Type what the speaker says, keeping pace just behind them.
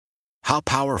How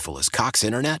powerful is Cox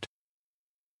Internet?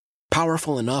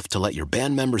 Powerful enough to let your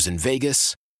band members in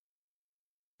Vegas,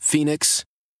 Phoenix,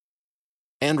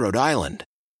 and Rhode Island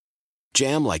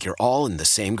jam like you're all in the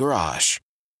same garage.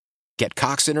 Get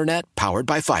Cox Internet powered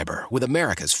by fiber with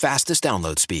America's fastest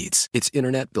download speeds. It's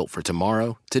internet built for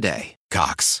tomorrow, today.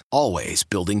 Cox, always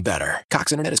building better.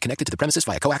 Cox Internet is connected to the premises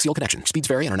via coaxial connection. Speeds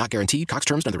vary and are not guaranteed. Cox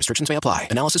terms and other restrictions may apply.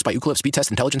 Analysis by Ookla Speed Test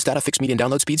Intelligence Data. Fixed median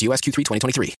download speeds. US Q3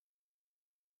 2023.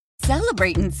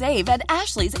 Celebrate and save at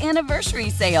Ashley's Anniversary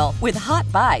Sale. With Hot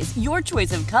Buys, your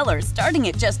choice of colors starting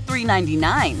at just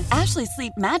 $3.99. Ashley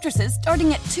Sleep mattresses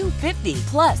starting at $2.50.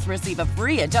 Plus, receive a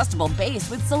free adjustable base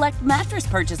with select mattress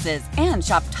purchases. And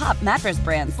shop top mattress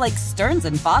brands like Stearns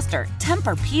 & Foster,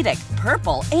 Tempur-Pedic,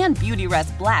 Purple, and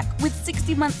Beautyrest Black with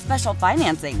 60-month special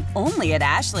financing. Only at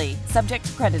Ashley. Subject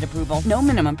to credit approval. No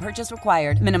minimum purchase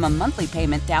required. Minimum monthly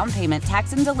payment, down payment,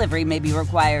 tax, and delivery may be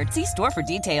required. See store for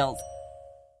details.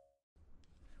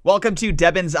 Welcome to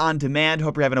Debbins On Demand.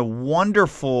 Hope you're having a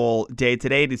wonderful day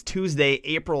today. It is Tuesday,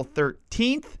 April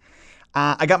 13th.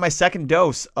 I got my second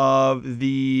dose of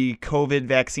the COVID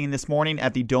vaccine this morning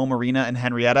at the Dome Arena in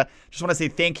Henrietta. Just want to say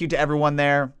thank you to everyone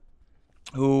there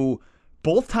who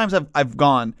both times I've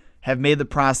gone have made the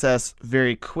process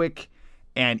very quick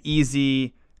and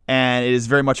easy, and it is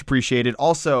very much appreciated.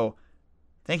 Also,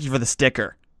 thank you for the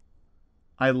sticker.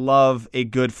 I love a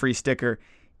good free sticker.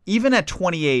 Even at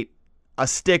 28, a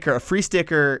free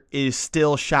sticker is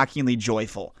still shockingly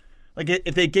joyful. Like,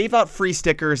 if they gave out free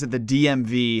stickers at the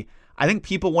DMV, I think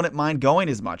people wouldn't mind going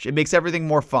as much. It makes everything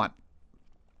more fun.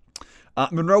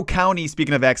 Monroe County,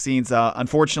 speaking of vaccines,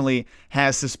 unfortunately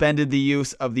has suspended the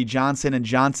use of the Johnson &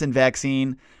 Johnson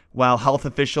vaccine while health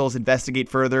officials investigate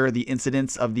further the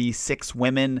incidents of the 6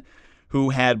 women who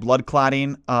had blood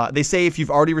clotting. They say if you've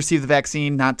already received the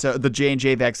vaccine, the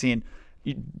J&J vaccine,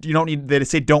 you don't need. They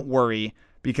say don't worry,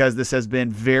 because this has been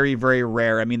very, very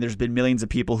rare. I mean, there's been millions of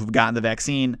people who've gotten the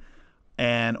vaccine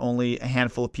and only a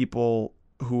handful of people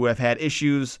who have had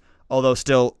issues, although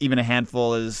still even a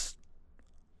handful is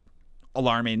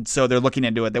alarming. So they're looking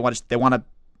into it. They want to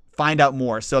find out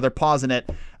more. So they're pausing it.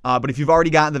 But if you've already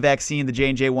gotten the vaccine, the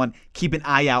J&J one, keep an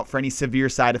eye out for any severe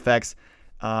side effects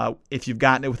if you've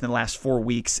gotten it within the last 4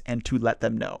 weeks, and to let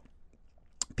them know.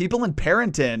 People in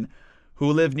Perrinton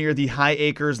who live near the High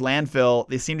Acres landfill,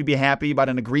 they seem to be happy about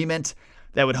an agreement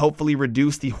that would hopefully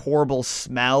reduce the horrible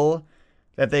smell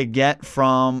that they get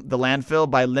from the landfill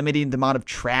by limiting the amount of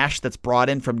trash that's brought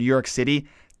in from New York City.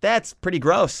 That's pretty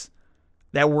gross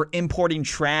that we're importing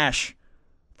trash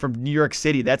from New York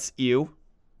City. That's ew.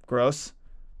 Gross.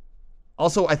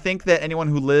 Also, I think that anyone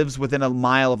who lives within a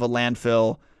mile of a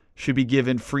landfill should be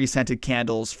given free scented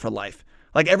candles for life.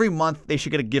 Like, every month they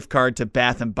should get a gift card to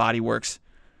Bath and Body Works.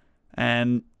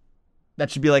 And that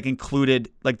should be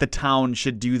included, the town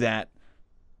should do that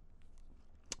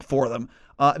for them.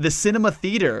 The Cinema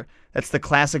Theater, that's the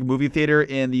classic movie theater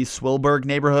in the Swilberg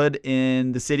neighborhood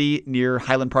in the city near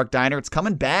Highland Park Diner. It's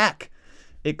coming back.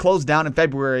 It closed down in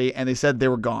February and they said they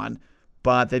were gone,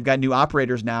 but they've got new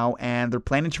operators now and they're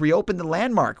planning to reopen the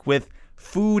Landmark with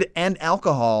food and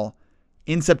alcohol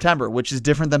in September, which is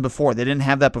different than before. They didn't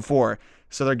have that before.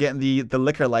 So they're getting the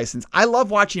liquor license. I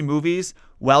love watching movies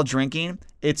while drinking.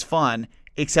 It's fun,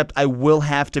 except I will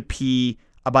have to pee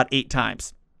about 8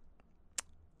 times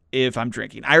if I'm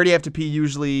drinking. I already have to pee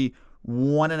usually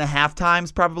 1.5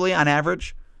 times probably on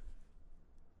average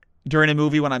during a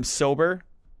movie when I'm sober.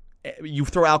 You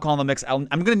throw alcohol in the mix, I'm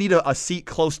going to need a seat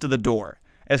close to the door,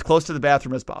 as close to the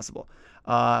bathroom as possible.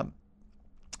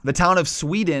 The town of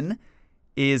Sweden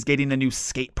is getting a new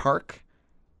skate park.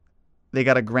 They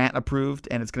got a grant approved,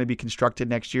 and it's going to be constructed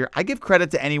next year. I give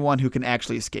credit to anyone who can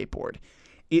actually skateboard.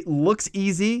 It looks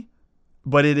easy,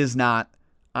 but it is not.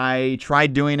 I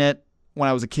tried doing it when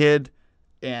I was a kid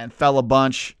and fell a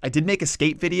bunch. I did make a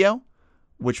skate video,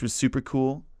 which was super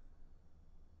cool.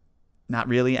 Not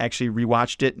really. I actually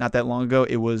rewatched it not that long ago.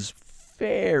 It was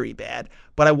very bad,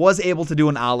 but I was able to do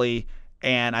an ollie,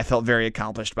 and I felt very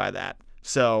accomplished by that.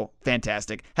 So,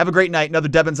 fantastic. Have a great night. Another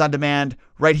Debbins On Demand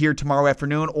right here tomorrow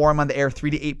afternoon, or I'm on the air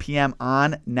 3 to 8 p.m.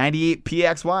 on 98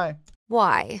 PXY.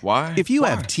 Why? Why? If you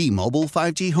have T-Mobile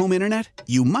 5G home internet,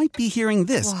 you might be hearing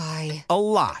this Why? a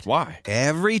lot. Why?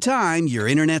 Every time your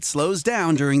internet slows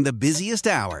down during the busiest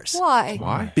hours. Why?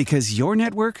 Why? Because your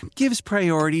network gives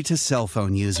priority to cell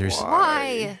phone users.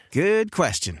 Why? Good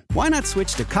question. Why not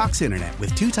switch to Cox Internet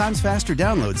with 2 times faster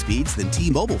download speeds than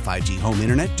T-Mobile 5G home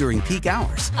internet during peak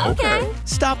hours? Okay.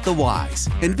 Stop the whys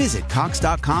and visit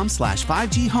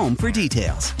cox.com/5G home for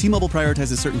details. T-Mobile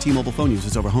prioritizes certain T-Mobile phone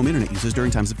users over home internet users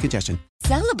during times of congestion.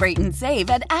 Celebrate and save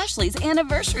at Ashley's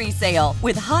Anniversary Sale.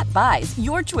 With Hot Buys,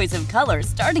 your choice of colors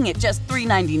starting at just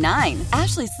 $3.99.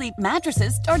 Ashley Sleep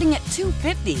mattresses starting at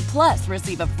 $2.50. Plus,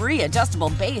 receive a free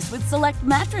adjustable base with select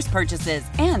mattress purchases.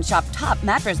 And shop top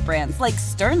mattress brands like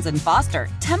Stearns & Foster,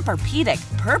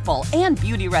 Tempur-Pedic, Purple, and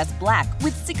Beautyrest Black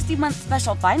with 60-month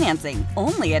special financing.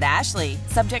 Only at Ashley.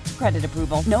 Subject to credit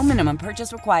approval. No minimum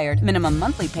purchase required. Minimum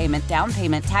monthly payment, down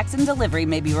payment, tax, and delivery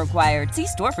may be required. See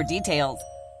store for details.